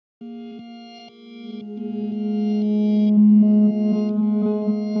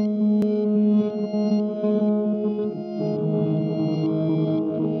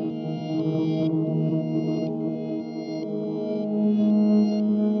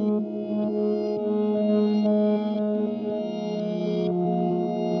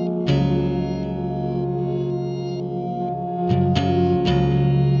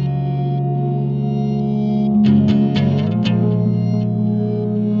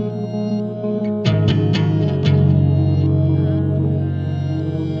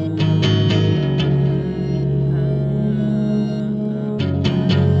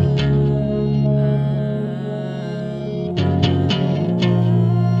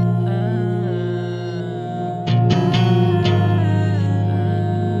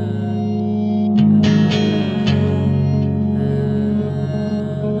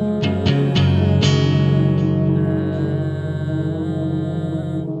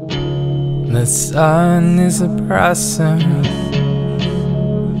The sun is oppressive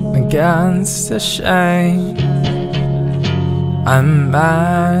against the shade. I'm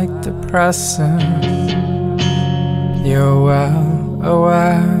back depressing. You're well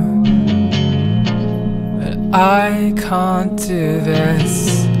aware, but I can't do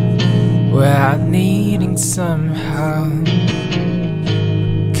this without needing some help.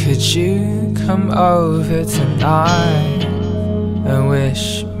 Could you come over tonight and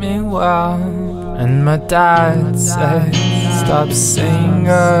wish me well? And my dad said, stop singing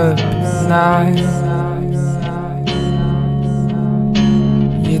up at night.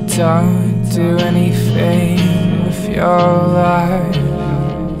 You don't do anything with your life.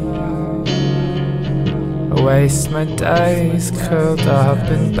 I waste my days curled up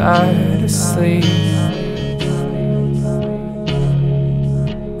in bed asleep,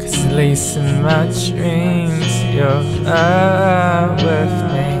 'cause at least in my dreams you're there with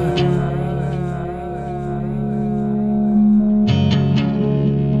me.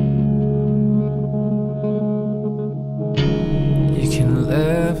 You can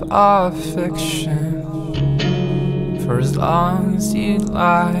live off fiction for as long as you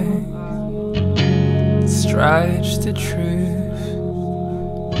like. Stretch the truth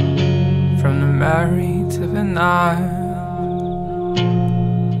from the merry to the night.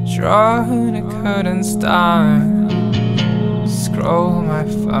 Draw the curtains down, scroll my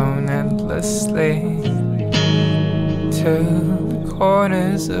phone endlessly till the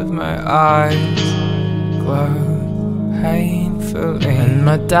corners of my eyes glow painfully. And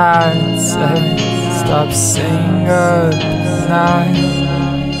my dad said, stop singing up at night.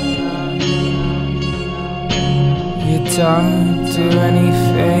 You don't do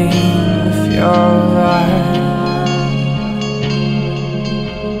anything with your life.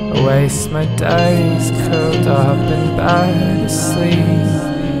 I waste my days curled up in bed asleep,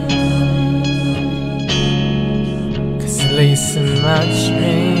 'cause at least in my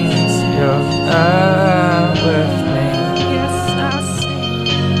dreams you're there with me. Yes, I see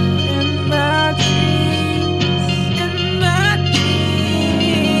in my dreams, in my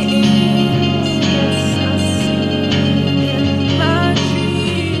dreams. Yes, I see in my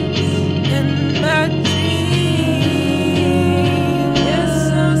dreams, in my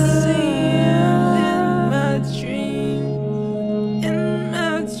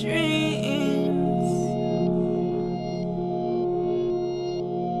dreams.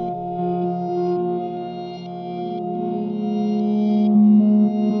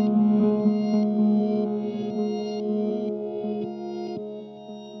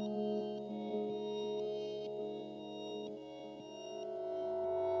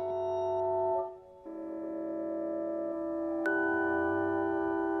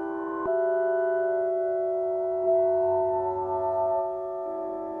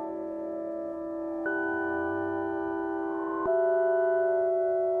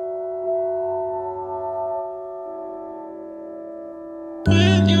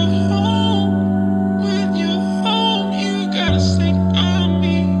 When you're home, you gotta sing on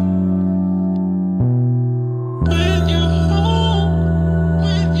me. When you're home,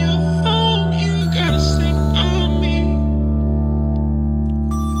 you gotta sing on me.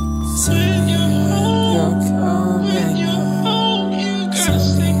 When you're home, you gotta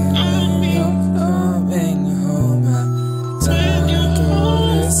sing on me. Coming home, When you're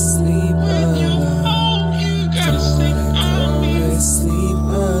home, sleep alone. you gotta sing on me. Sleep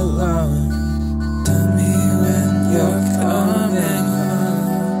alone. Tell me when you're coming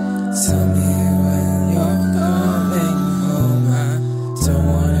home. Tell me when you're coming home. I don't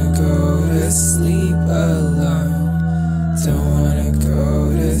wanna go to sleep alone. Don't wanna go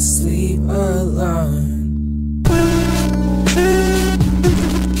to sleep alone.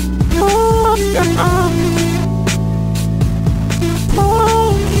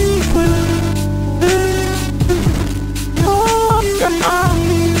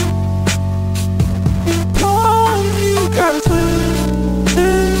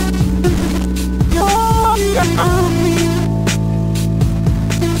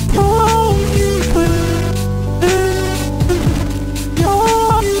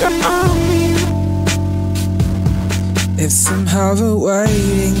 If somehow the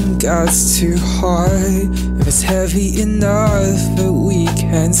waiting got too hard, if it's heavy enough that we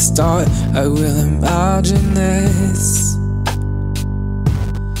can start, I will imagine this.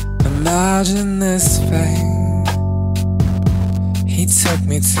 Imagine this thing. He took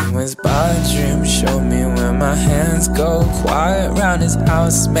me to his bedroom, showed me where my hands go, quiet round his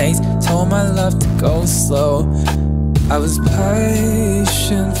housemates, told my love to go slow. I was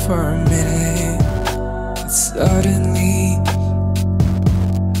patient for a minute, but suddenly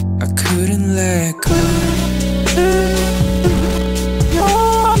I couldn't couldn't let go.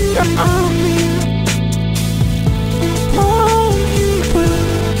 You're on me. Oh, you will.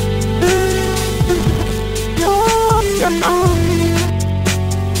 You're on me.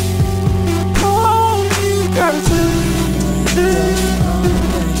 Oh, you gotta tell me.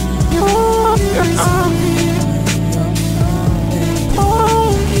 You're on me. Oh,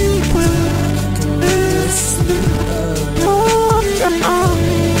 you will. You're on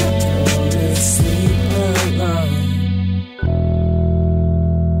me. Sleep alone.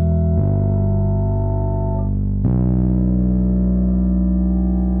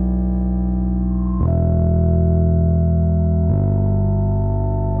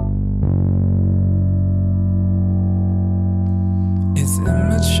 It's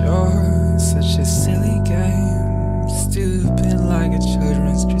immature, such a silly game. Stupid like a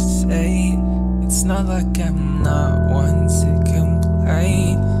children's crusade. It's not like I'm not one to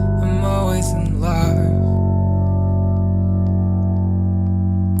complain. I'm always in love.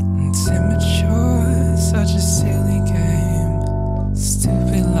 It's immature, such a silly game.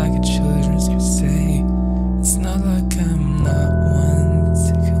 Stupid like a children's crusade. It's not like I'm not one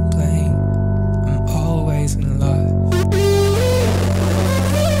to complain. I'm always in love.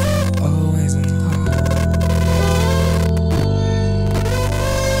 Always in love.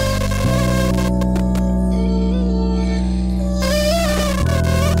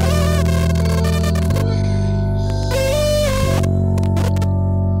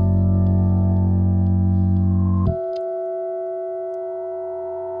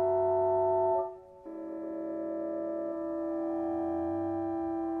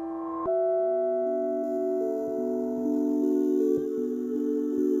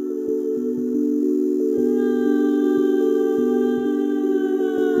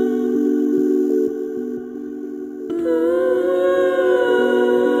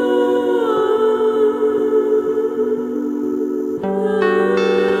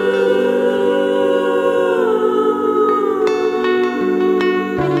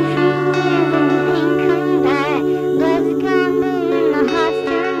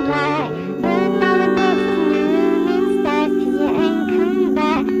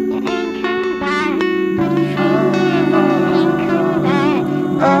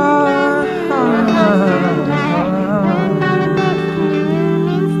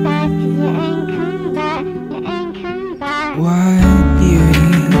 What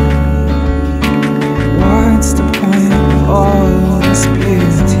beauty? What's the point of all this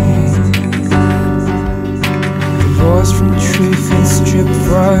beauty? Divorced from truth and stripped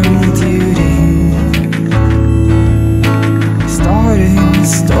from duty. Starting the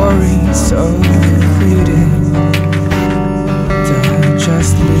story so concluded. Don't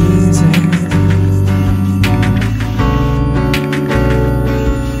just lose it.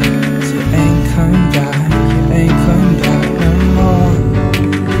 You ain't coming back. You ain't coming back no more.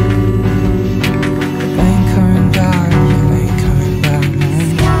 You ain't coming back. You ain't coming back no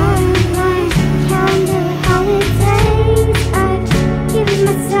more. Starlight, calendar, holidays. I've given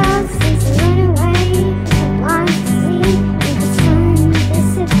myself since I went away. Blind to sleep, and the sun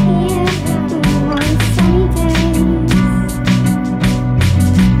disappeared on sunny days.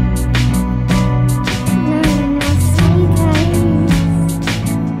 No, no sunny days.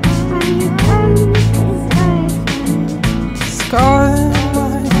 I'm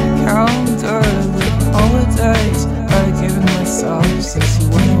Starlight, calendar, the holidays. I've given myself since you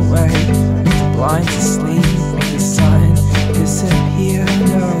went away. Blind to sleep, make the sun disappear.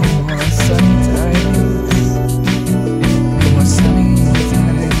 No more sunny days. No more sunny days. No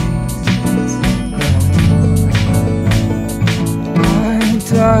more.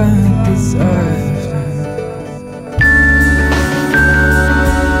 I don't deserve them.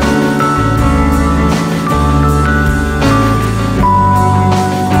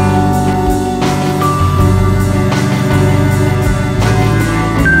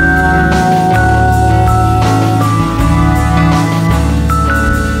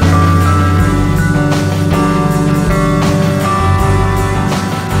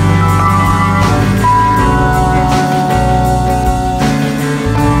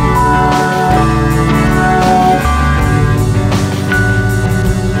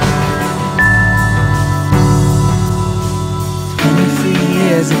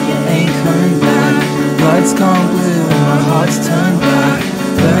 If you ain't coming back, blood's gone blue and my heart's turned black.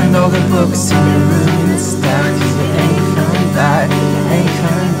 Burned all the books in your room and stacked. You ain't coming back, you ain't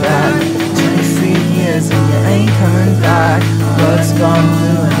coming back. 23 years and you ain't coming back. Blood's gone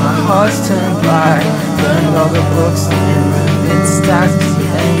blue and my heart's turned black. Burned all the books in your room and stacked. You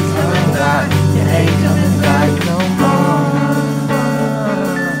ain't coming back, you ain't coming back no more.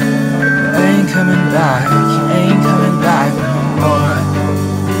 back, you ain't coming back no more.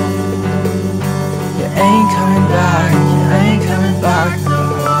 You ain't coming back, you ain't coming back no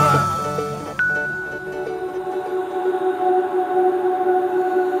more.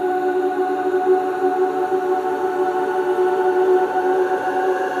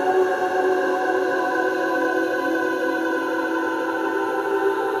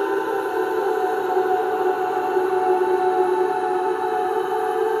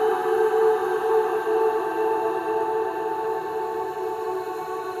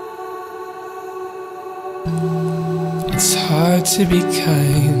 It's hard to be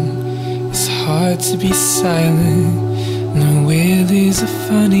kind, it's hard to be silent. No, will is a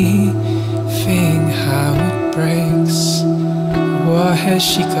funny thing how it breaks. What has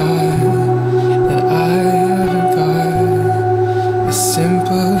she got that I haven't got? A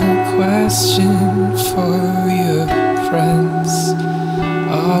simple question for your friends.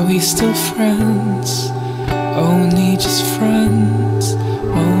 Are we still friends? Only just friends?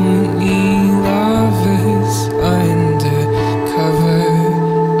 Only lovers undercover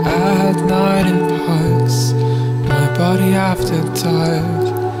at night in parks. My body after dark,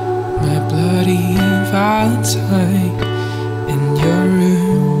 my bloody Valentine in your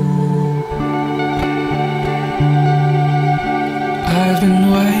room. I've been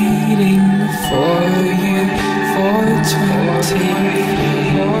waiting for you for 20.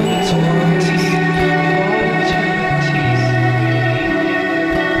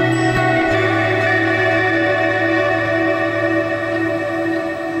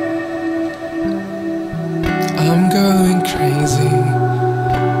 I'm going crazy,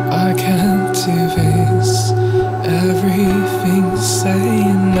 I can't do this. Everything's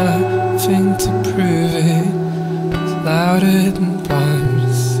saying nothing to prove it. Louder than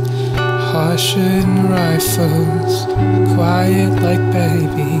bombs, harsher than rifles. Quiet like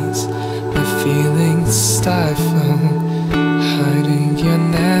babies, the feelings stifle. Hiding your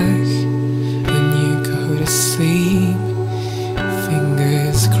neck when you go to sleep.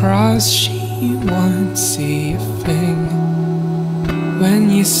 Fingers crossed, she won't see a thing. When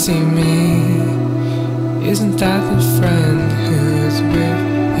you see me, isn't that the friend who was with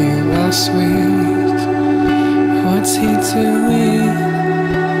you last week? What's he doing?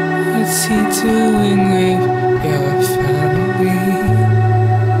 What's he doing with your family?